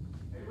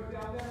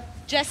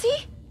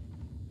 Jesse?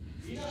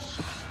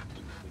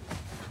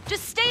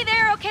 Just stay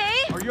there, okay?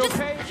 Are you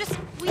okay? Just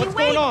will What's you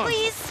wait, going on?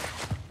 please?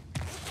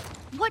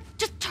 What?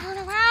 Just turn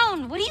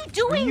around. What are you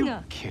doing? Are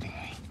you kidding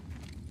me?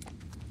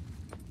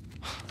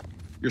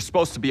 You're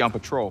supposed to be on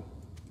patrol.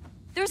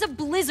 There's a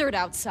blizzard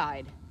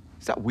outside.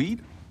 Is that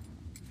weed?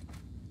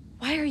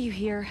 Why are you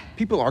here?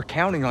 People are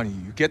counting on you.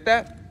 You get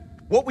that?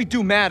 What we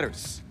do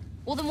matters.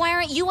 Well, then why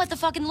aren't you at the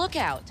fucking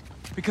lookout?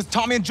 Because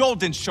Tommy and Joel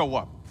didn't show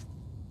up.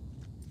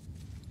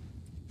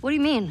 What do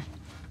you mean?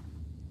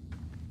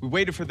 We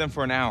waited for them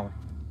for an hour.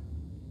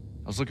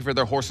 I was looking for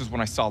their horses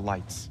when I saw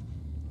lights.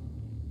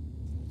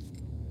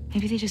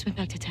 Maybe they just went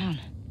back to town.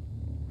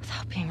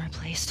 Without being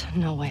replaced?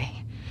 No way.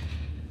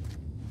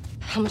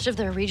 How much of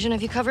their region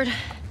have you covered?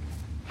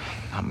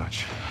 Not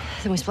much.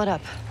 Then we split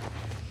up.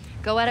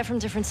 Go at it from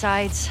different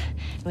sides,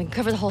 and we can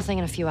cover the whole thing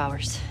in a few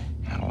hours.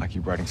 I don't like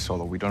you riding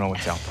solo. We don't know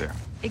what's out there.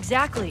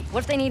 Exactly.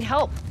 What if they need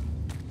help?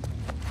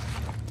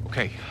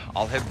 Okay,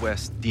 I'll head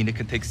west. Dina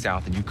can take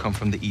south, and you come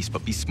from the east,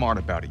 but be smart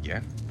about it,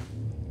 yeah?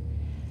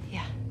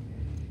 Yeah.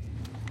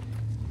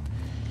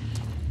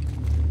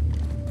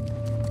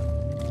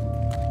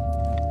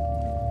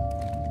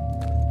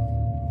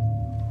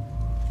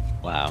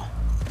 Wow.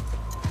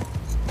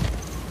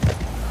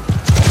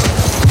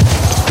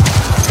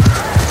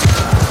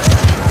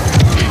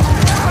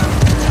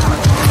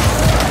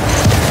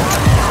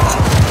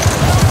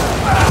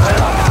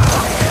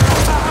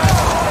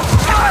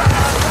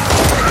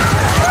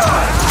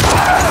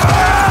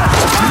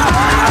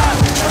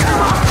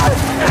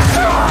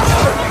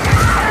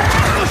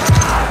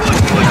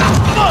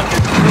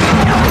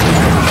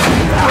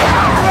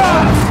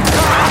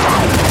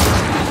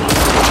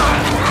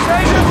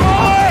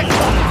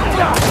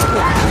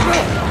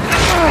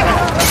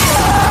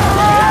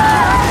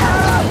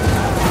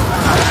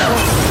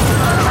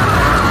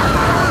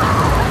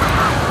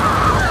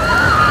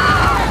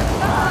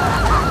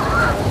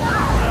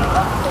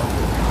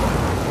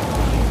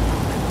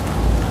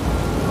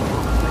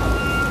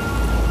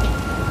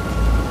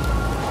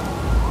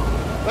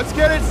 Let's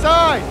get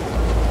inside!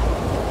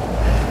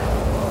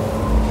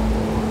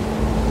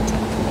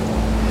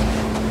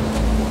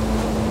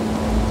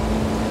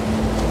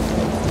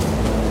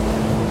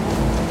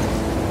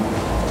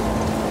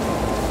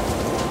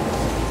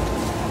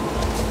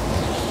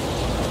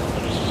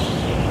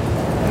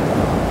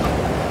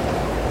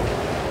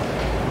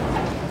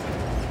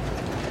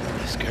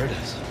 They scared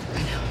us.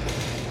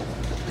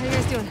 How you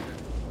guys doing?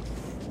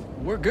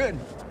 We're good.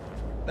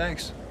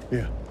 Thanks.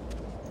 Yeah.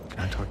 Can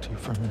I talk to you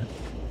for a minute?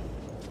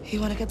 You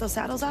want to get those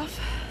saddles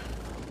off?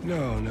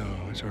 No,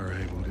 it's all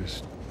right. We'll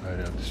just ride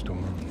out the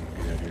storm and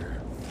get out of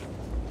here.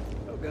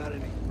 Oh, got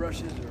any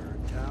brushes or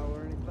towel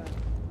or anything?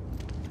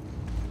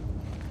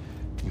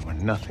 You are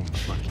nothing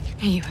but lucky.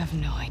 You have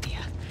no idea.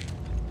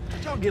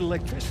 How'd y'all get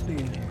electricity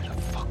in here? Where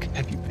the fuck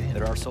have you been?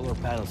 There are solar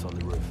panels on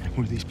the roof.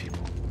 Who are these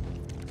people?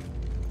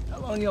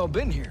 How long y'all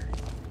been here?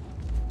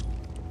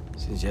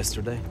 Since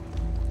yesterday?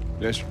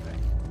 Yesterday.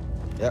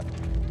 Yep.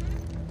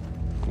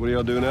 What are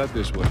y'all doing out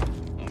this way?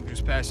 I'm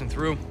just passing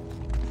through.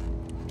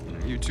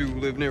 You two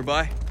live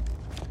nearby?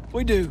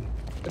 We do.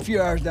 A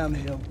few hours down the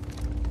hill.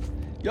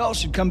 Y'all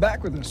should come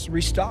back with us,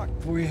 restock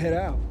before you head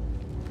out.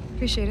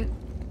 Appreciate it.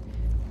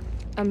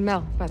 I'm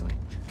Mel, by the way.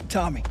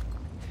 Tommy.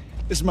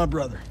 This is my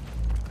brother.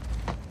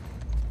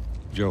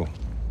 Joel.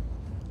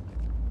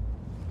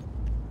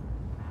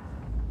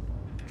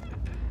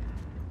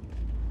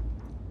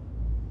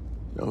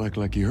 Y'all act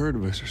like you heard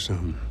of us or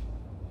something.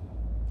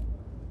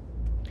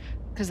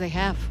 Because they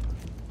have.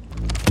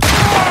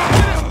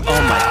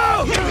 Oh my.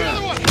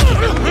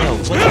 Yo,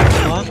 what the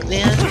fuck,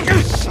 man?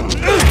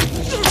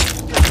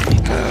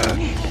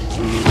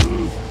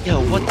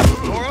 Yo, what the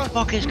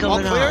fuck is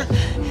going on?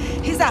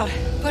 He's out.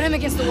 Put him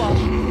against the wall.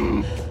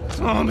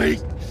 Tommy!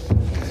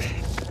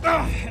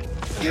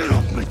 Get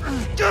off me!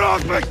 Get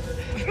off me!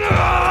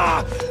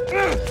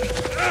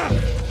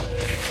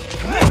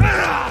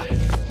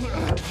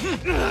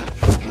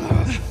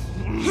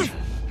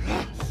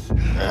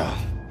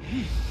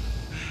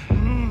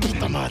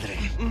 Puta madre.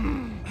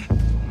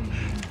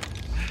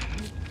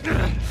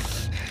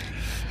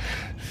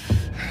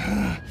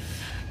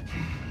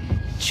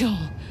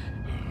 Joel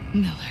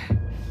Miller.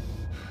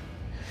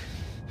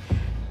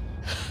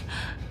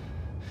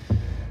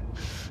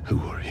 Who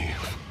are you?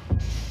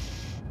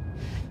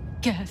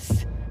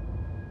 Guess.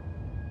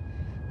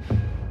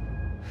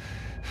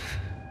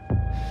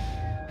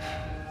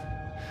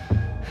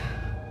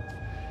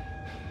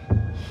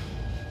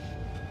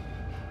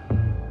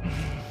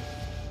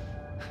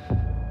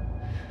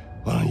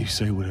 Why don't you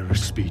say whatever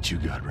speech you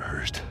got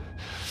rehearsed?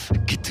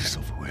 Get this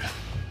over with.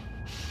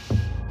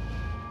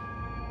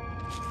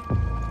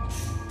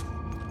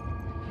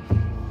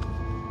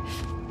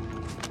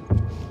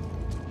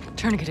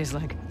 Tourniquet his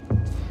leg.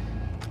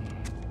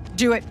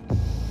 Do it.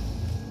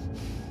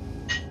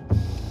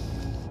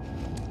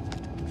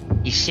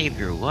 You saved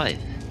your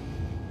life.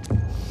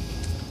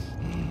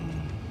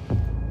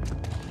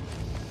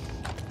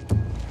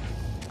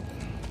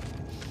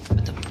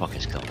 What the fuck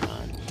is going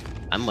on?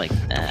 I'm like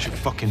mad. Should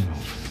fucking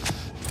move.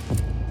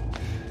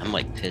 I'm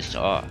like pissed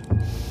off.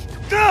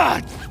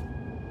 God!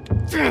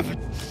 Damn it!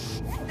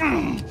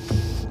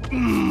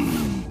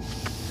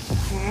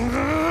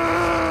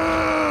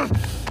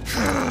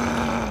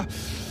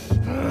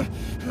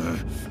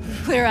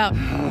 Clear out.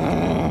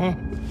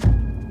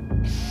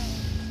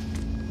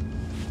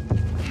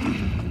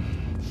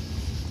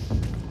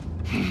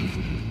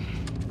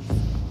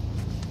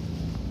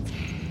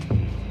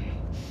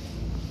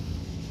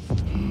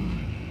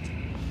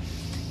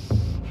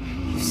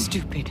 You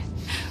stupid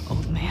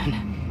old man.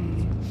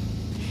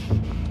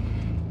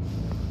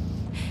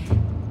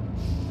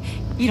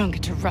 You don't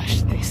get to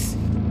rush this.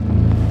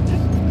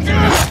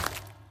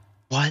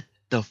 What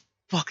the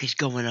fuck is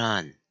going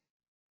on?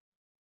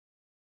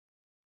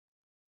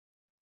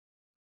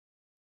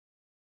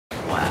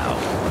 Wow.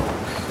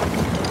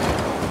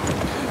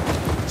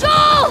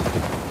 Joel!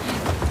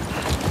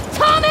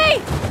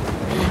 Tommy!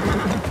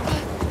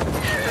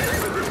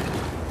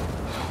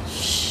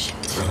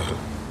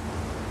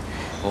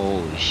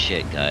 Holy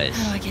shit, guys.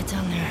 How do I get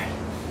down there?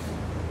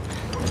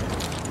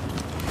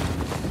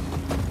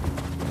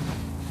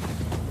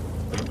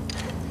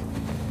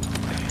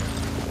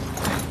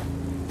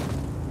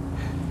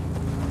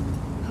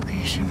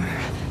 Okay, Shimmer.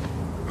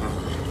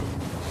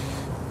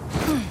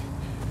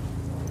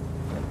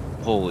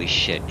 Holy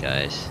shit,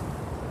 guys.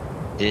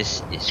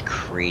 This is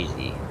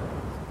crazy.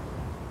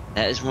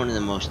 That is one of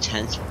the most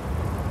tense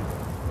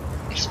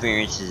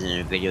experiences in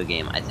a video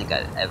game I think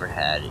I've ever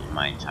had in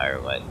my entire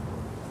life.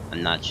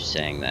 I'm not just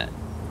saying that.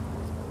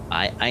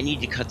 I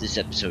need to cut this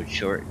episode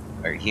short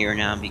or here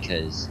now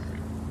because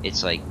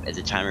it's like at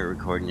the time of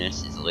recording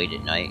this, it's late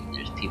at night.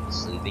 There's people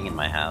sleeping in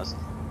my house,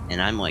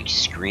 and I'm like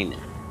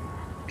screaming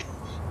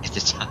at the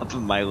top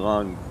of my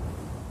lungs.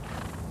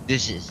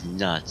 This is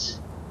nuts.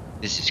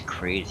 This is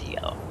crazy,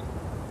 yo.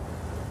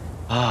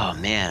 Oh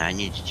man, I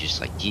need to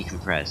just like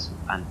decompress.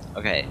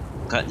 Okay,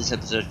 cutting this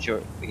episode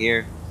short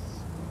here.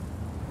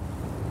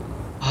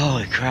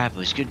 Holy crap, it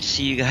was good to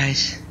see you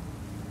guys.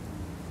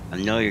 I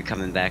know you're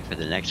coming back for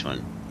the next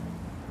one.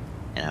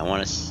 And I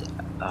want to,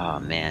 oh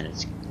man,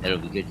 it'll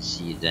be good to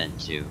see you then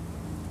too.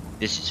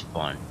 This is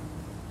fun.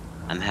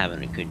 I'm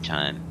having a good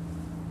time.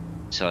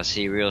 So I'll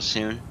see you real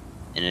soon.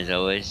 And as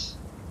always,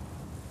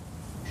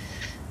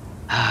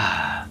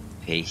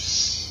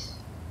 peace.